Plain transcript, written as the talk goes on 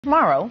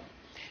Tomorrow,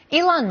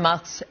 Elon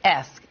Musk's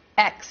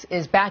X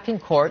is back in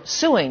court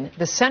suing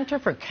the Center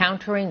for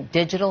Countering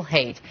Digital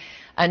Hate,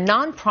 a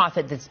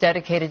nonprofit that's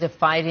dedicated to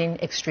fighting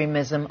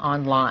extremism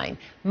online.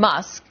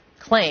 Musk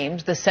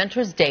claims the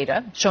center's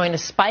data showing a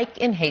spike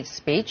in hate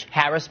speech,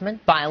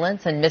 harassment,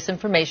 violence, and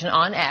misinformation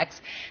on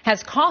X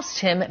has cost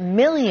him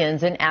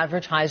millions in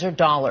advertiser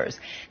dollars.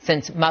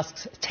 Since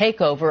Musk's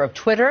takeover of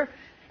Twitter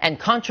and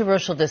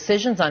controversial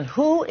decisions on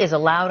who is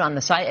allowed on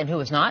the site and who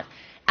is not,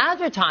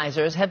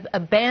 advertisers have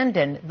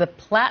abandoned the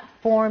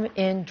platform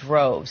in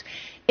droves.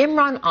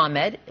 Imran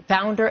Ahmed,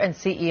 founder and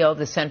CEO of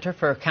the Center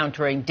for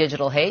Countering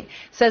Digital Hate,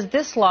 says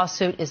this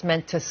lawsuit is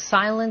meant to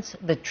silence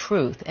the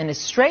truth and is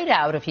straight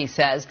out of, he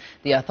says,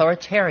 the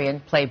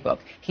authoritarian playbook.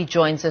 He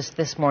joins us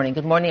this morning.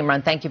 Good morning,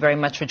 Imran. Thank you very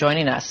much for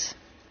joining us.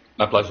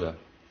 My pleasure.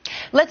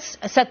 Let's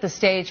set the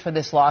stage for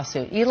this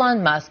lawsuit.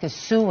 Elon Musk is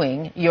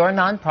suing your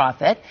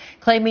nonprofit,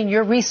 claiming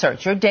your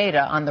research, your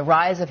data on the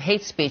rise of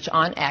hate speech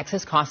on X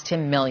has cost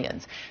him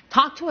millions.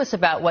 Talk to us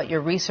about what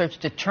your research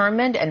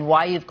determined and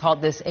why you've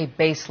called this a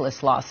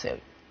baseless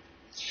lawsuit.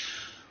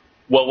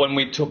 Well,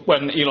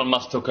 when Elon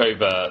Musk took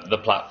over the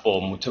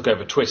platform, took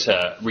over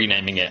Twitter,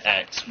 renaming it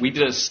X, we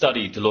did a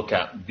study to look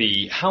at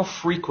how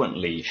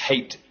frequently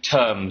hate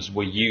terms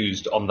were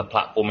used on the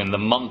platform in the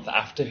month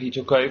after he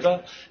took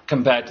over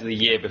compared to the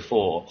year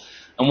before.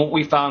 And what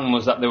we found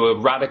was that there were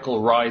radical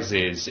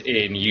rises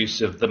in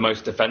use of the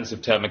most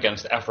offensive term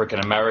against African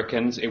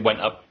Americans. It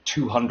went up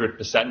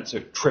 200%, so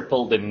it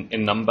tripled in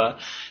number.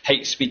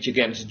 Hate speech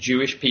against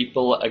Jewish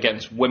people,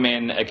 against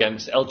women,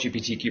 against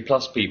LGBTQ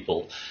plus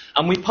people.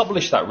 And we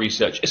published that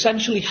research,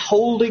 essentially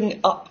holding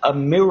up a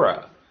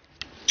mirror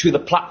to the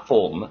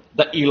platform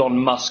that Elon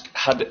Musk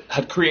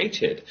had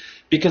created.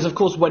 Because, of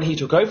course, when he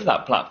took over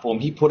that platform,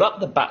 he put up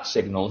the bat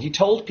signal. He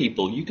told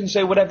people, you can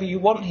say whatever you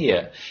want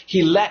here.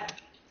 He let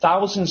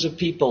thousands of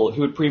people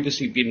who had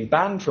previously been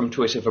banned from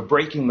Twitter for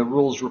breaking the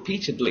rules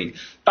repeatedly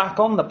back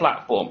on the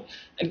platform.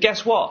 And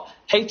guess what?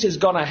 Haters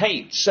gonna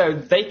hate. So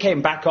they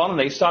came back on and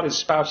they started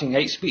spouting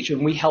hate speech,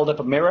 and we held up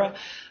a mirror.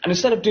 And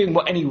instead of doing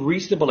what any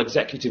reasonable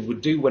executive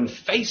would do when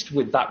faced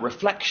with that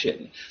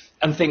reflection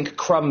and think,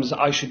 crumbs,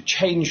 I should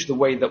change the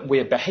way that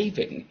we're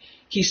behaving,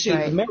 he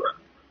sued the mirror.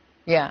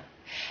 Yeah.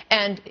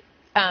 And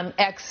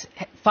X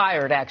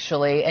fired,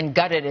 actually, and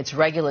gutted its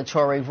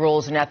regulatory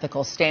rules and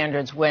ethical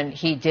standards when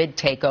he did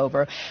take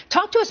over.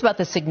 Talk to us about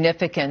the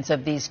significance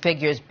of these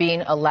figures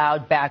being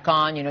allowed back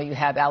on. You know, you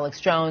have Alex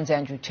Jones,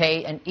 Andrew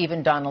Tate, and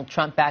even Donald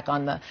Trump back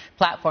on the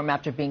platform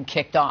after being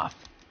kicked off.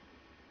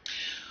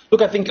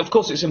 Look, I think, of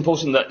course, it's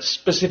important that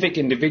specific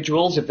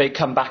individuals, if they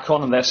come back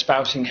on and they're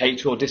spouting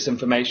hate or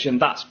disinformation,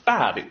 that's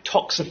bad. It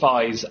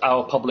toxifies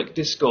our public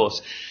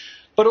discourse.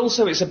 But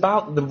also it's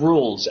about the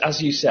rules,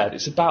 as you said.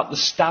 It's about the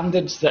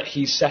standards that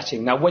he's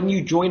setting. Now, when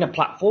you join a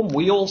platform,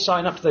 we all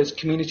sign up to those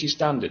community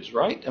standards,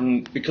 right?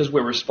 And because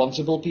we're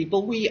responsible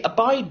people, we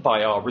abide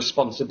by our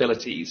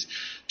responsibilities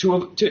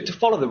to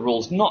follow the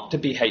rules, not to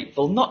be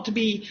hateful, not to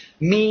be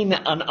mean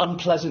and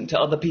unpleasant to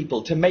other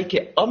people, to make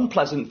it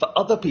unpleasant for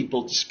other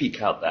people to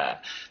speak out there.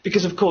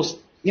 Because, of course,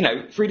 you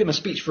know, freedom of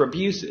speech for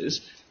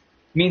abusers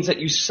means that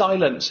you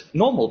silence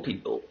normal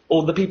people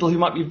or the people who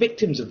might be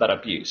victims of that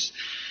abuse.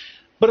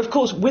 But of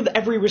course, with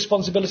every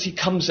responsibility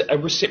comes a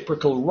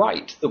reciprocal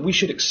right that we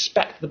should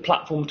expect the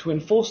platform to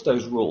enforce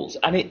those rules.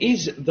 And it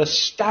is the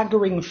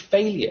staggering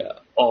failure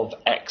of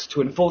X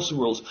to enforce the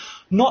rules,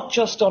 not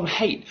just on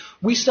hate.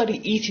 We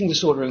study eating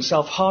disorder and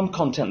self-harm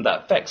content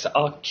that affects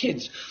our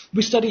kids.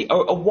 We study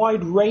a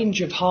wide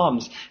range of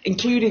harms,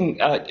 including,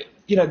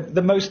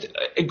 the most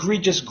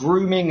egregious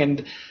grooming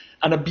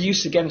and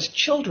abuse against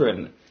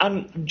children.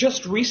 And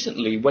just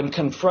recently, when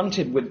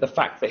confronted with the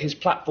fact that his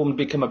platform had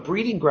become a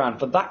breeding ground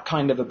for that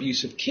kind of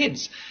abuse of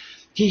kids,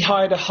 he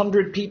hired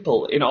 100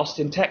 people in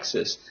Austin,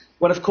 Texas,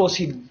 when, of course,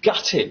 he'd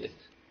gutted,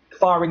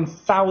 firing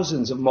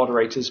thousands of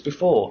moderators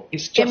before.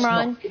 It's just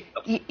Imran,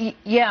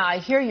 yeah, I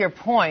hear your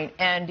point.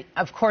 And,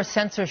 of course,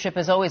 censorship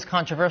is always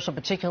controversial,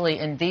 particularly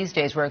in these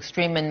days where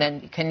extremism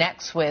then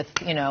connects with,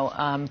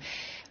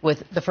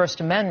 with the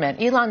First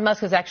Amendment. Elon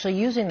Musk is actually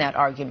using that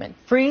argument,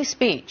 free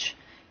speech,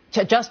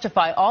 to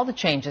justify all the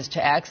changes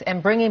to X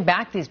and bringing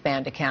back these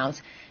banned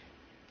accounts.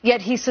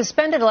 Yet he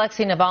suspended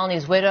Alexei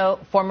Navalny's widow,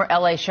 former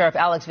L.A. Sheriff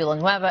Alex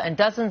Villanueva, and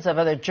dozens of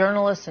other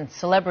journalists and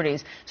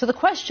celebrities. So the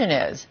question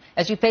is,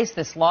 as you face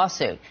this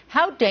lawsuit,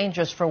 how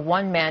dangerous for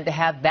one man to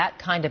have that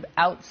kind of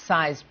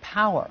outsized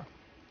power?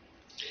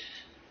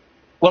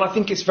 Well, I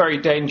think it's very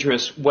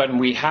dangerous when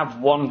we have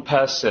one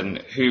person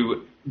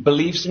who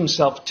believes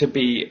himself to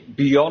be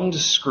beyond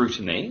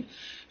scrutiny,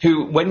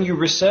 who, when you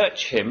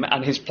research him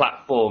and his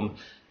platform,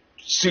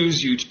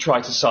 sues you to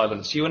try to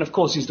silence you. And of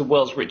course, he's the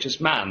world's richest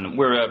man.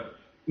 We're a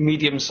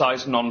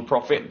medium-sized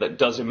non-profit that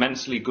does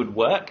immensely good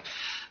work.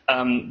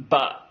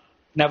 But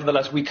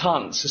nevertheless, we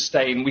can't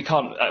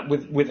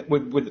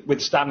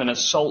withstand an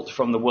assault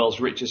from the world's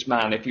richest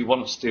man if he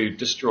wants to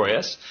destroy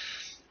us.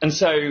 And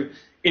so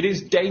it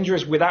is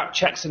dangerous without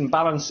checks and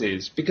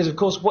balances, because, of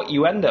course, what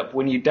you end up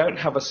when you don't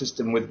have a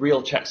system with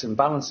real checks and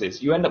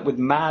balances, you end up with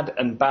mad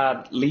and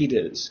bad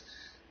leaders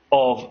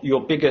of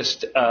your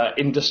biggest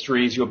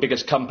industries, your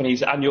biggest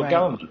companies, and your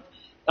government.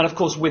 And of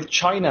course, with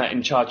China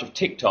in charge of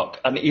TikTok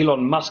and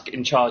Elon Musk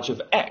in charge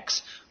of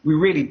X, we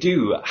really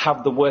do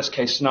have the worst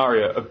case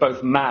scenario of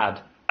both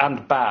mad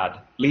and bad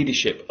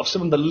leadership of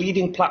some of the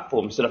leading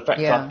platforms that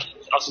affect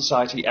our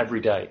society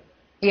every day.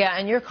 Yeah,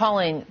 and you're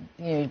calling,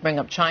 you bring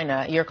up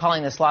China, you're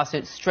calling this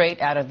lawsuit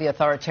straight out of the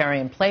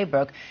authoritarian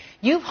playbook.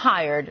 You've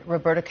hired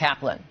Roberta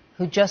Kaplan,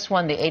 who just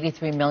won the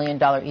 $83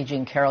 million E.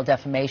 Jean Carroll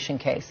defamation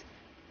case.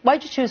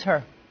 Why'd you choose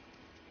her?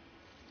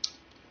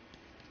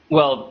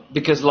 Well,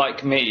 because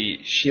like me,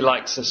 she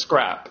likes a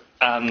scrap.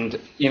 And,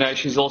 you know,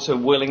 she's also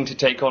willing to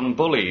take on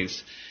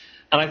bullies.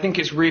 And I think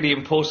it's really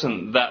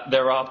important that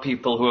there are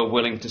people who are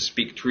willing to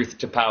speak truth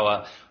to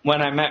power.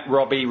 When I met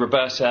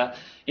Roberta,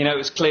 you know, it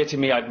was clear to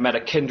me I'd met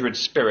a kindred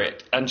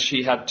spirit, and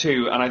she had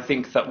too. And I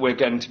think that we're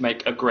going to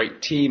make a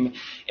great team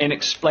in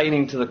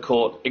explaining to the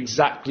court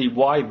exactly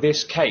why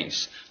this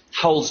case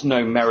holds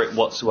no merit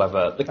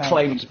whatsoever. The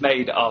claims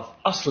made are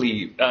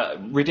utterly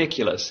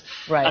ridiculous.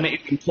 And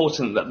it's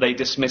important that they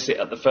dismiss it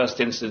at the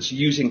first instance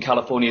using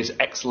California's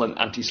excellent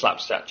anti-SLAPP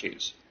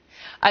statutes.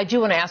 I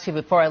do want to ask you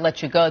before I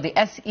let you go, the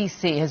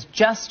SEC has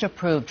just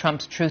approved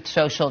Trump's Truth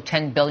Social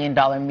 $10 billion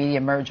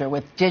media merger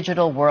with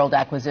Digital World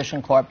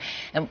Acquisition Corp.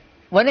 And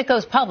when it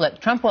goes public,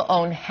 Trump will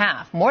own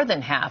more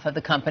than half of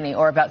the company,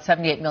 or about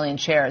 78 million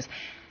shares.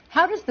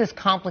 How does this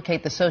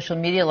complicate the social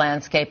media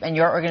landscape and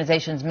your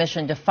organization's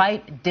mission to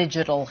fight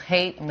digital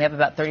hate? And we have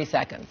about 30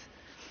 seconds.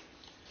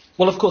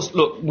 Well, of course,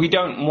 look, we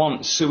don't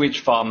want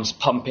sewage farms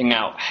pumping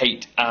out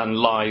hate and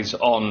lies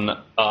on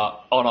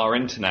our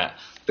internet.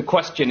 The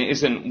question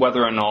isn't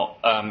whether or not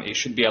it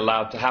should be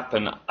allowed to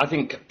happen. I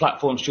think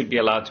platforms should be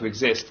allowed to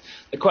exist.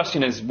 The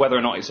question is whether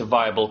or not it's a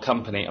viable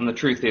company. And the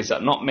truth is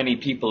that not many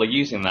people are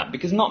using that,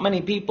 because not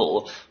many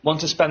people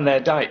want to spend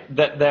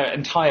their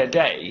entire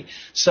day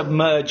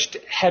submerged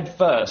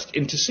headfirst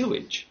into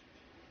sewage.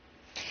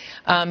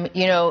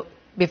 You know,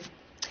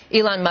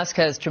 Elon Musk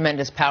has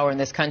tremendous power in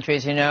this country,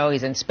 as you know.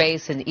 He's in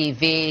space and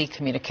EV,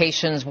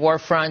 communications, war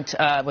front,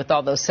 with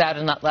all those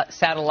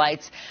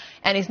satellites.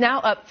 And he's now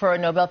up for a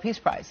Nobel Peace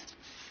Prize.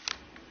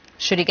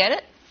 Should he get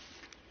it?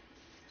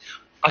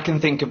 I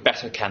can think of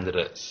better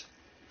candidates.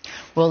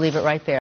 We'll leave it right there.